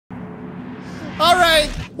Alright,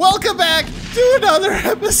 welcome back to another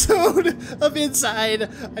episode of Inside.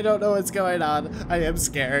 I don't know what's going on. I am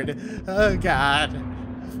scared. Oh god.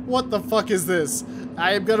 What the fuck is this?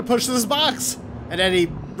 I am gonna push this box at any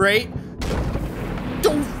rate.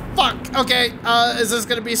 Oh fuck! Okay, is this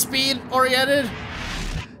gonna be speed oriented?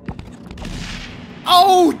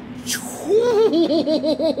 Oh!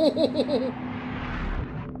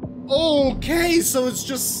 Okay, so it's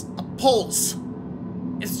just a pulse.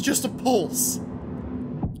 It's just a pulse.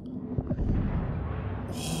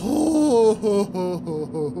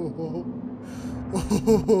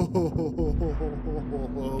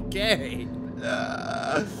 Okay.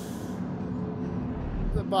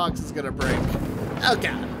 The box is gonna break. Oh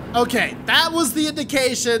god. Okay, that was the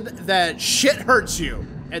indication that shit hurts you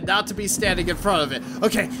and not to be standing in front of it.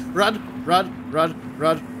 Okay, run, run, run,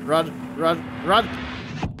 run, run, run, run.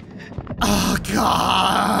 Oh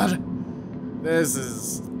god. This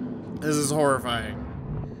is horrifying.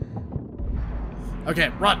 Okay,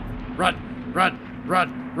 run, run, run,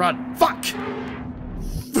 run, run. Fuck!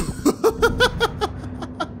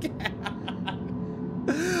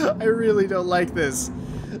 I really don't like this.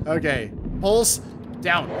 Okay, pulse,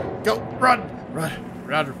 down, go, run, run,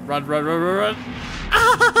 run, run, run, run, run, run.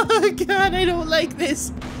 Oh god, I don't like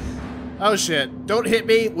this. Oh shit, don't hit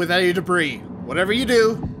me with any debris. Whatever you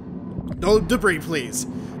do, no debris, please.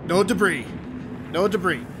 No debris. No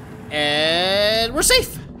debris. And we're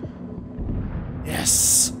safe.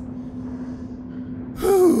 Yes.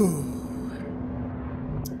 Whew.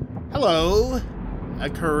 Hello, a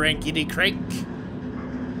crankety crank.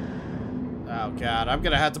 Oh god, I'm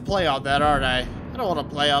gonna have to play on that, aren't I? I don't want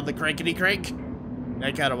to play on the crankety crank.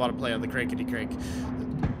 I kind of want to play on the crankety crank.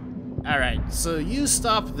 Alright, so you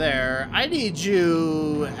stop there. I need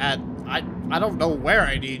you at... I don't know where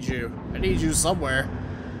I need you. I need you somewhere.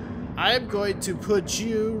 I'm going to put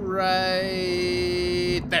you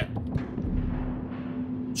right there.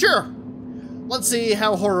 Sure. Let's see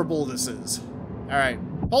how horrible this is. Alright,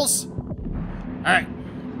 pulse. Alright,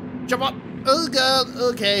 jump up. Oh god,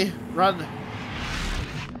 okay, run.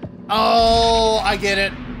 Oh, I get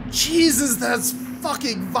it. Jesus, that's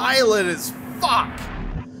fucking violent as fuck.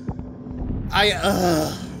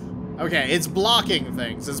 Okay, it's blocking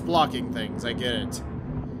things. It's blocking things. I get it.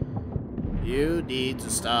 You need to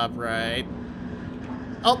stop right.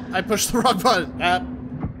 Oh, I pushed the wrong button.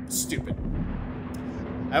 Stupid.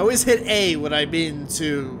 I always hit A when I mean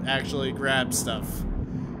to actually grab stuff.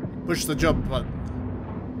 Push the jump button.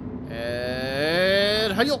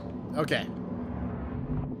 And hi-yo. Okay.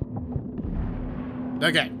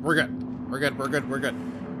 Okay, we're good. We're good, we're good, we're good.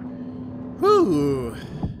 Whew.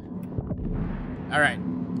 Alright.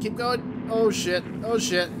 Keep going. Oh shit. Oh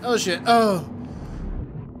shit. Oh shit. Oh.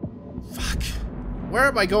 Fuck. Where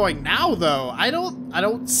am I going now though? I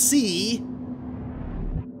don't see.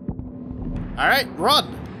 Alright,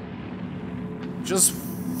 run. Just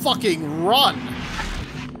fucking run.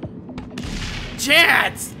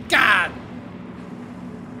 Chance! God!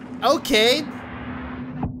 Okay.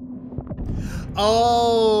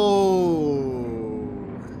 Oh.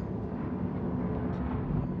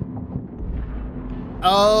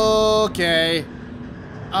 Okay.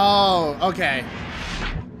 Oh, okay.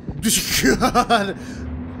 God.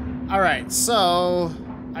 Alright, so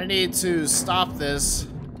I need to stop this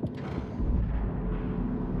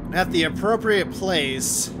at the appropriate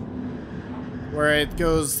place where it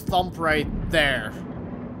goes thump right there.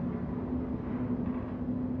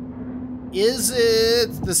 Is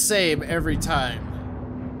it the same every time?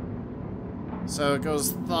 So it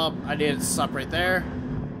goes thump. I need it to stop right there.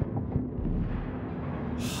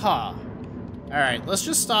 Huh. Alright, let's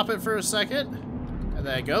just stop it for a second. And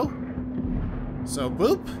then go. So,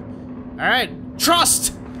 boop. Alright,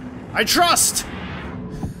 trust! I trust!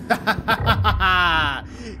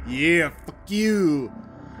 Yeah, fuck you.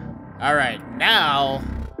 Alright, now...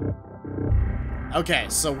 Okay,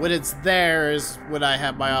 so when it's there is when I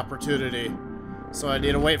have my opportunity. So I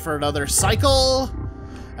need to wait for another cycle.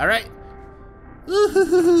 Alright.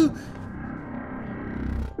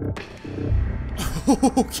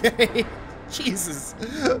 Okay. Jesus.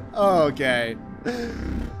 Okay.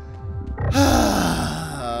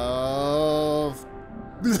 Oh.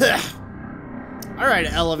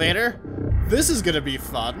 Alright, elevator. This is gonna be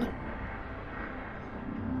fun.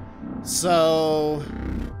 So...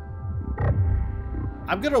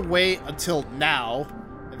 I'm gonna wait until now,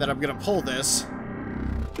 and then I'm gonna pull this.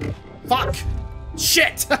 Fuck!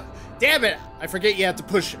 Shit! Damn it! I forget you have to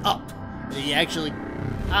push up. And you actually...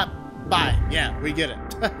 bye. Yeah, we get it.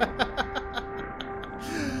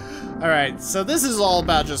 Alright, so this is all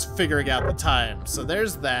about just figuring out the time. So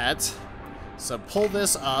there's that. So pull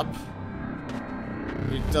this up.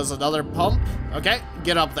 He does another pump. Okay,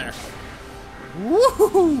 get up there.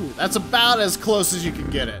 Woohoo! That's about as close as you can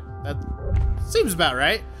get it. That seems about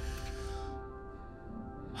right.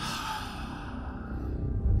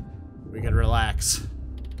 We can relax.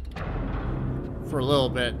 For a little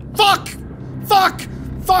bit. Fuck! Fuck!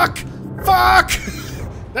 Fuck! Fuck!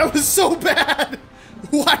 That was so bad!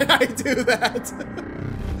 Why did I do that?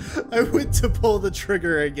 I went to pull the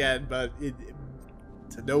trigger again, but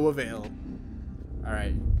to no avail.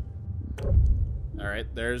 Alright.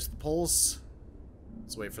 Alright, there's the pulse.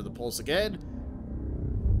 Let's wait for the pulse again.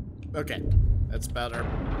 Okay. That's about our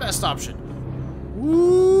best option.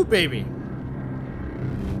 Woo, baby.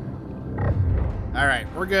 Alright,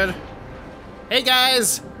 we're good. Hey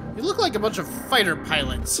guys! You look like a bunch of fighter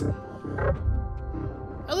pilots.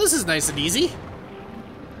 Oh, this is nice and easy.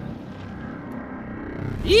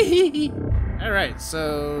 Alright,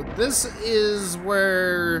 so this is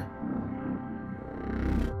where...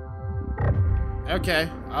 Okay,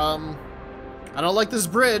 I don't like this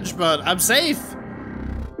bridge, but I'm safe.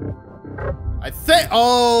 I think...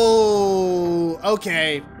 Oh!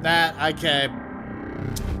 Okay, okay.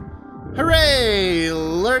 Hooray!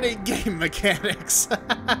 Learning game mechanics.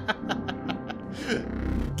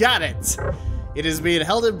 Got it. It is being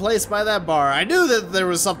held in place by that bar. I knew that there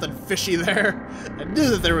was something fishy there. I knew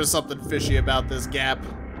that there was something fishy about this gap.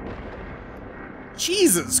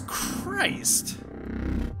 Jesus Christ.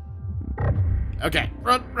 Okay.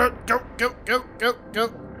 Run, run, go, go, go, go, go,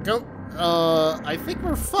 go. I think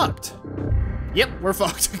we're fucked. Yep, we're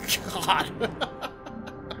fucked. God.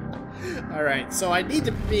 Alright, so I need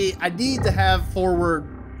to have forward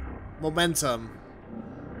momentum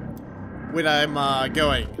when I'm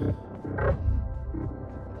going.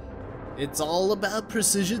 It's all about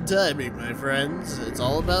precision timing, my friends. It's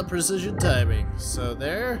all about precision timing. So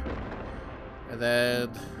there, and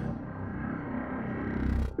then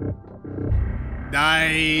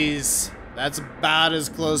nice. That's about as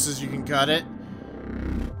close as you can cut it.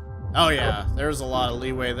 Oh yeah, there's a lot of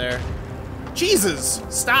leeway there. Jesus!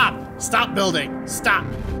 Stop! Stop building! Stop!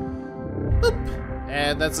 Boop!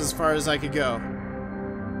 And that's as far as I could go.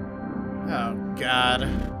 Oh, God.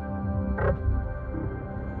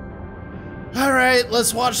 Alright,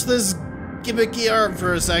 let's watch this gimmicky arm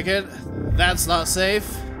for a second. That's not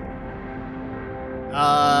safe.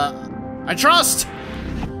 I trust!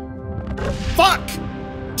 Fuck!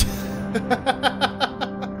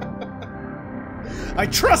 I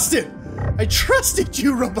trusted! I trusted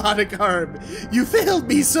you, robotic arm! You failed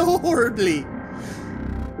me so horribly!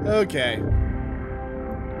 Okay.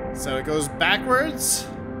 So it goes backwards.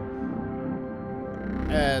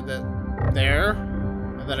 And there.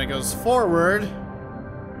 And then it goes forward.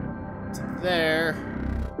 To there.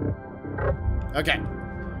 Okay.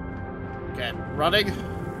 Okay, running.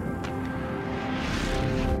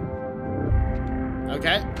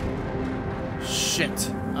 Okay. Shit.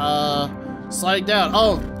 Sliding down.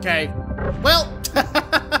 Oh, okay. Well,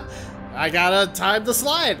 I gotta time the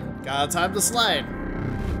slide. Gotta time the slide.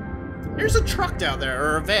 There's a truck down there,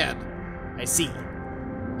 or a van. I see.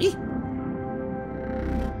 Eeh.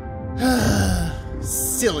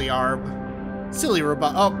 Silly arm. Silly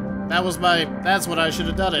robot. Oh, that's what I should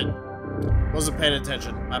have done it. Wasn't paying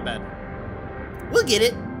attention. My bad. We'll get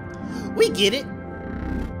it. We get it.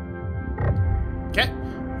 Okay.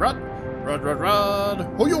 Run. Run, run,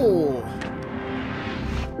 run. Ho-yo!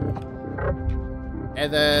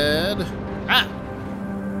 And then... Ah!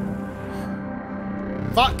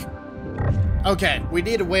 Fuck! Okay, we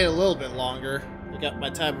need to wait a little bit longer. I got my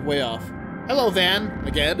time way off. Hello, van.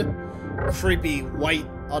 Again. Creepy, white,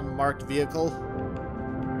 unmarked vehicle.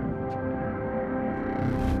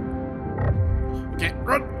 Okay,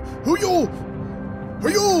 run! Hoo-yo!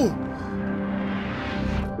 Hoo-yo!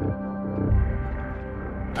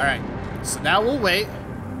 Alright, so now we'll wait.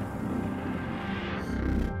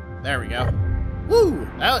 There we go. Woo!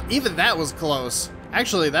 Even that was close.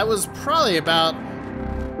 Actually, that was probably about...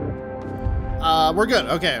 we're good.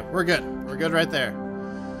 Okay, we're good. We're good right there.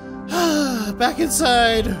 Back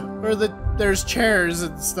inside, where there's chairs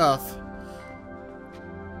and stuff.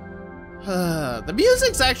 The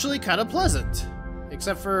music's actually kind of pleasant.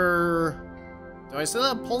 Except for... Do I still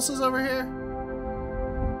have pulses over here?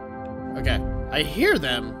 Okay. I hear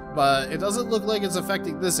them, but it doesn't look like it's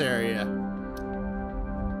affecting this area.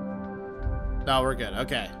 No, we're good.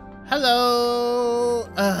 Okay. Hello!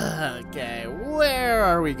 Okay, where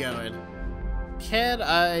are we going? Can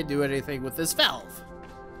I do anything with this valve?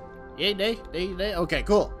 Yay, nay, nay, nay. Okay,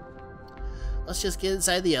 cool. Let's just get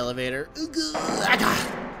inside the elevator.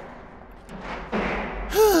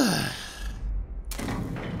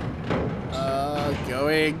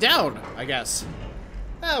 Going down, I guess.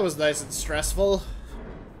 That was nice and stressful.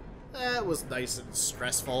 That was nice and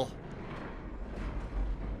stressful.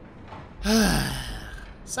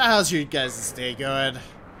 So how's your guys' day going?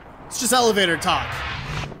 It's just elevator talk.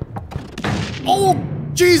 Oh,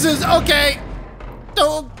 Jesus, okay.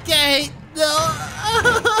 Okay, no.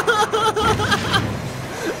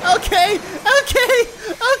 Okay,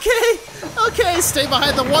 okay, stay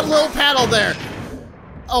behind the one little panel there.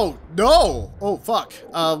 Oh, no. Oh, fuck.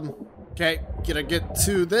 Okay, can I get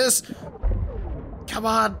to this? Come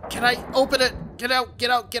on, can I open it? Get out,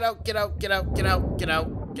 get out, get out, get out, get out, get out, get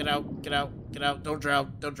out, get out, get out, get out. Don't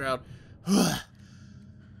drown, don't drown.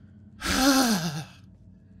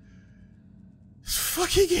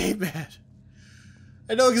 Fucking game, man.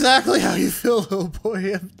 I know exactly how you feel, little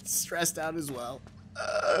boy. I'm stressed out as well.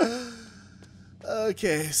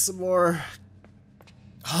 Okay, some more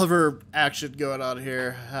hover action going on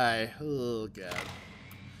here. Hi. Oh, God.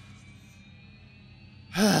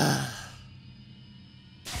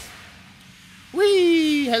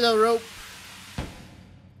 Whee! Hello, rope.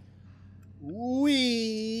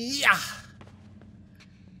 Whee! Yeah.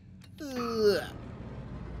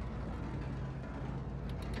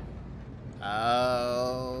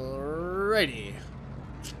 Alrighty.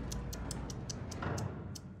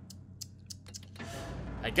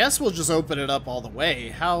 I guess we'll just open it up all the way.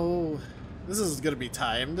 How... This is gonna be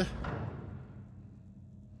timed.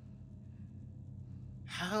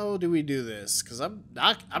 How do we do this? Because I'm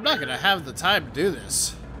not gonna have the time to do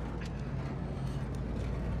this.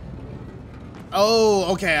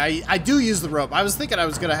 Oh, okay, I do use the rope. I was thinking I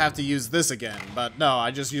was gonna have to use this again, but no,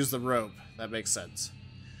 I just use the rope. That makes sense.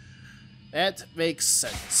 That makes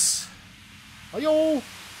sense. Oh, yo!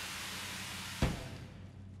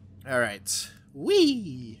 Alright.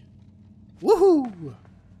 Whee! Woohoo!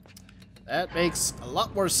 That makes a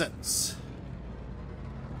lot more sense.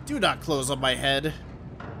 Do not close on my head.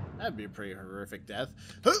 That'd be a pretty horrific death.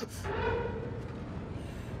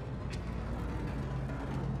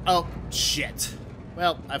 Oh, shit.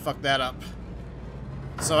 Well, I fucked that up.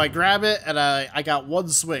 So I grab it, and I got one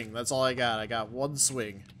swing. That's all I got. I got one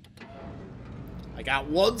swing. I got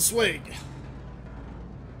one swing.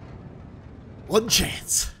 One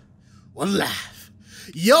chance. One life.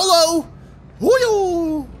 YOLO!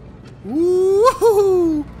 Woo-yoo!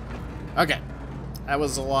 Woo-hoo! Okay. That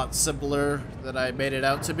was a lot simpler than I made it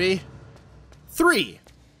out to be. 3.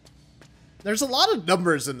 There's a lot of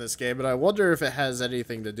numbers in this game, and I wonder if it has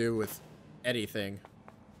anything to do with anything.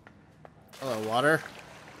 Hello, water.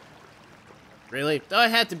 Really? Do I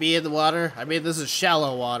have to be in the water? I mean, this is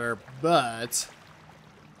shallow water, but...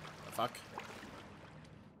 The fuck?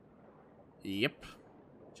 Yep.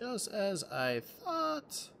 Just as I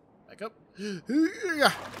thought. Back up.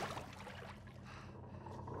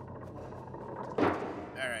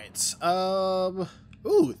 Alright.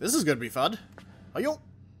 Ooh, this is gonna be fun. Oh, yo.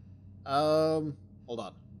 Hold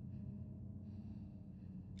on.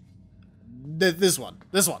 This one.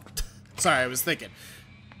 This one. Sorry, I was thinking.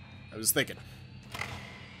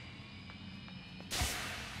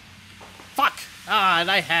 Fuck! Ah, and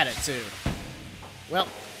I had it too. Well.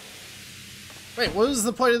 Wait, what was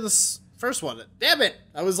the point of this first one? Damn it!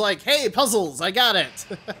 I was like, hey, puzzles, I got it!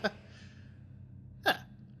 Huh.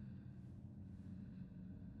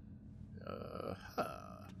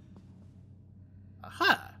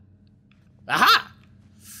 Aha! Aha!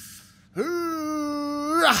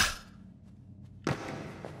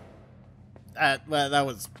 Well, that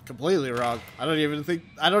was completely wrong. I don't even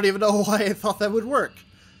know why I thought that would work.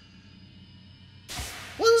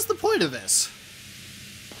 What is the point of this?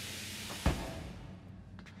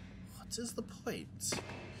 What is the point?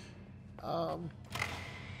 Oh,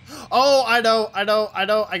 I know, I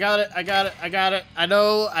got it, I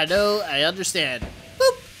know, I understand.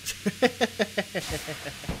 Boop!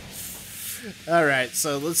 Alright,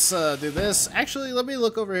 so let's do this. Actually, let me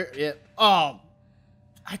look over here. Yeah. Oh,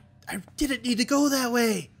 I didn't need to go that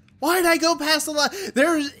way. Why did I go past the line?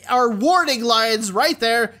 There are warning lines right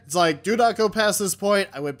there. It's like, do not go past this point.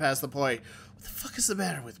 I went past the point. What the fuck is the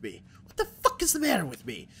matter with me? What the fuck is the matter with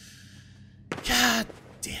me? God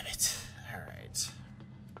damn it. Alright.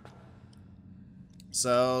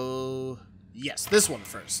 So, yes, this one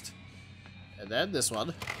first. And then this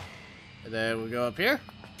one. And then we go up here.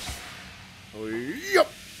 Oh, yep.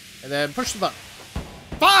 And then push the button.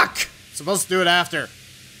 Fuck! Supposed to do it after.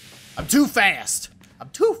 I'm too fast. I'm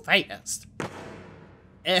too fast.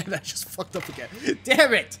 And I just fucked up again.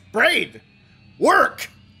 Damn it! Brain! Work!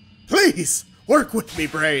 Please! Work with me,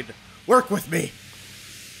 brain! Work with me!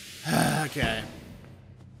 Okay.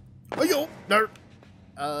 Oh, yo! No.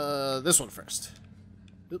 This one first.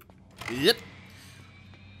 Yep.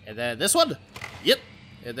 And then this one. Yep.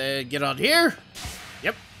 And then get on here.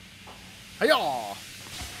 Yep. Hiya!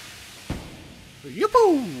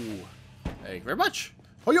 Yippoo! Thank you very much.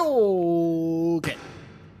 Hiyo! Okay.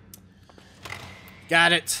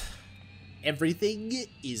 Got it. Everything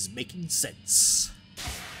is making sense.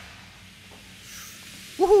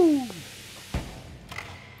 Woohoo!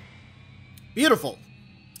 Beautiful.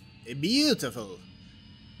 Beautiful.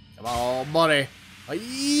 Come on, buddy.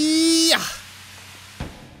 Hiya!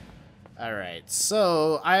 Alright,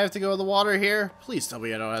 so I have to go in the water here. Please tell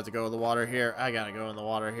me I don't have to go in the water here. I gotta go in the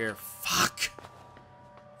water here. Fuck!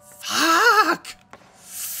 Fuck!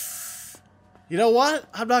 You know what?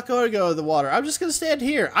 I'm not going to go in the water. I'm just going to stand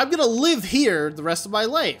here. I'm going to live here the rest of my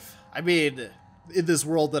life. I mean, in this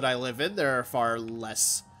world that I live in, there are far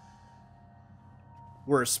less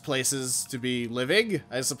worse places to be living,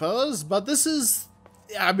 I suppose. But this is...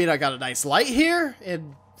 I mean, I got a nice light here,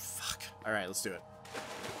 and... Fuck. Alright, let's do it.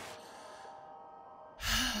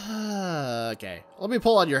 Okay. Let me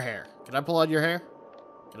pull on your hair. Can I pull on your hair?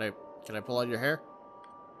 Can I pull on your hair?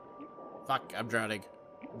 Fuck, I'm drowning.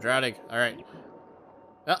 I'm drowning. Alright.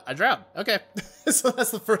 Oh, I drowned. Okay. So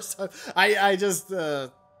that's the first time. I just,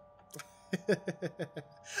 no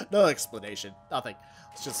explanation. Nothing.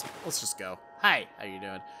 Let's just go. Hi, how you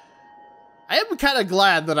doing? I am kind of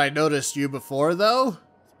glad that I noticed you before, though. To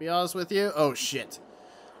be honest with you. Oh, shit.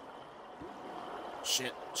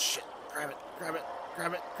 Shit. Grab it.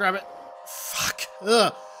 Grab it. Fuck.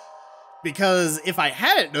 Ugh. Because if I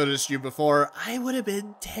hadn't noticed you before, I would have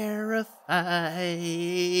been terrified.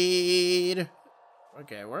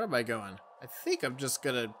 Okay, where am I going? I think I'm just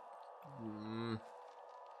gonna... Run!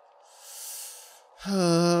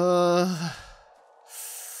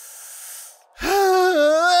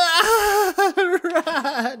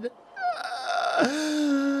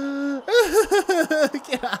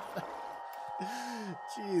 Get up!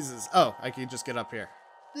 Jesus. Oh, I can just get up here.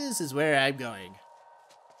 This is where I'm going.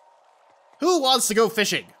 Who wants to go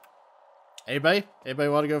fishing? Anybody? Anybody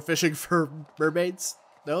want to go fishing for mermaids?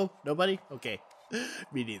 No? Nobody? Okay.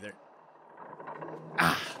 Me neither.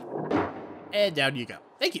 Ah. And down you go.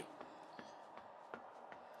 Thank you.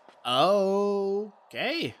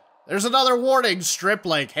 Okay. There's another warning strip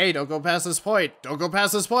like, hey, don't go past this point. Don't go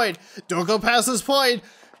past this point. Don't go past this point.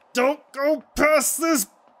 Don't go past this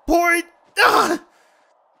point. Ah!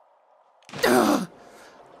 Ah!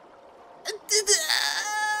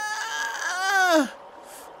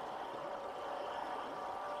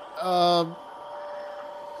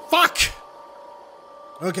 Fuck!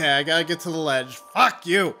 Okay, I gotta get to the ledge. Fuck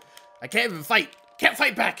you! I can't even fight. Can't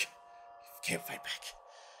fight back. Can't fight back.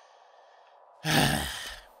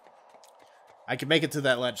 I can make it to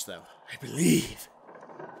that ledge, though. I believe.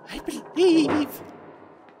 I believe.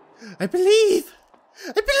 I believe.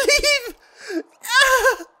 I believe.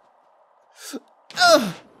 Ah!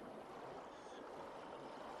 Ugh.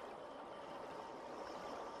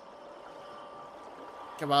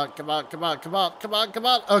 Come on, come on, come on, come on, come on, come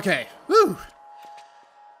on. Okay. Woo.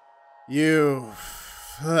 You.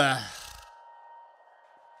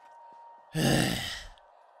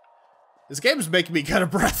 This game is making me kind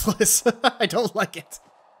of breathless. I don't like it.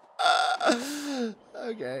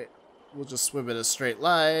 Okay. We'll just swim in a straight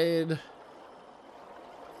line.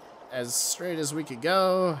 As straight as we can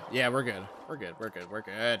go. Yeah, we're good. We're good. We're good. We're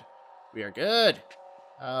good. We are good.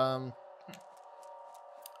 I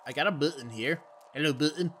got a button here. Hello,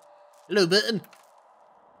 button. Hello, button.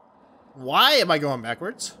 Why am I going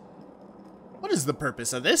backwards? What is the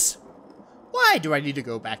purpose of this? Why do I need to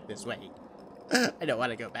go back this way? I don't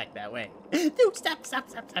want to go back that way. No, stop.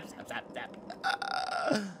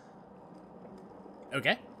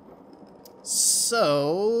 Okay.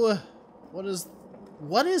 So, what is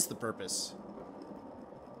the purpose?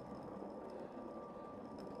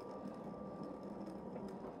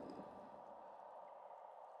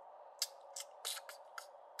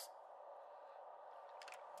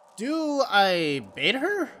 Do I bait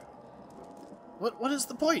her? What is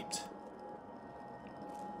the point?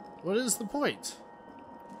 What is the point?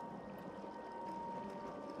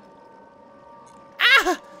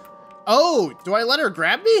 Ah! Oh, do I let her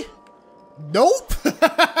grab me? Nope.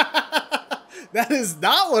 That is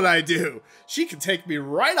not what I do. She can take me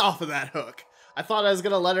right off of that hook. I thought I was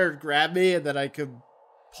gonna let her grab me and then I could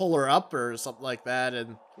pull her up or something like that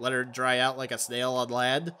and let her dry out like a snail on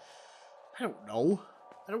land. I don't know.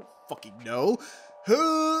 I don't fucking know.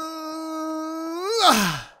 Hello.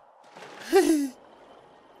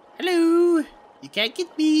 You can't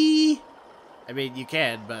get me. I mean, you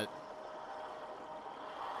can, but...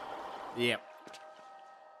 Yep.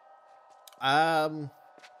 I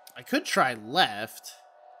could try left.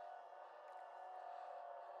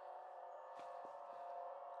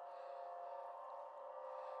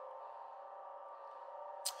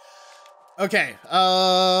 Okay,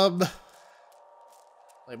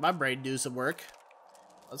 like my brain do some work.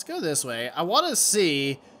 Let's go this way. I want to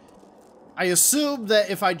see, I assume that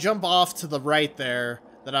if I jump off to the right there,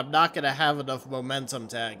 that I'm not going to have enough momentum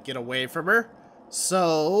to get away from her.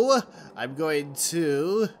 So, I'm going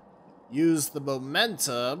to use the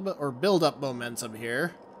momentum, or build up momentum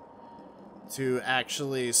here, to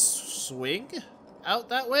actually swing out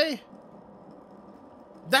that way.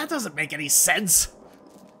 That doesn't make any sense.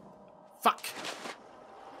 Fuck.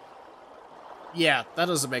 Yeah, that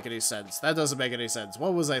doesn't make any sense. That doesn't make any sense.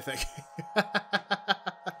 What was I thinking?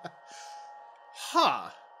 Huh.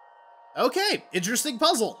 Okay, interesting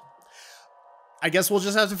puzzle. I guess we'll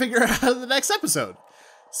just have to figure it out in the next episode.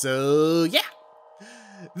 So, yeah.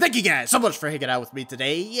 Thank you guys so much for hanging out with me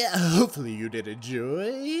today. Hopefully you did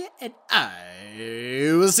enjoy, and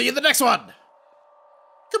I will see you in the next one.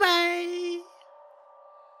 Goodbye.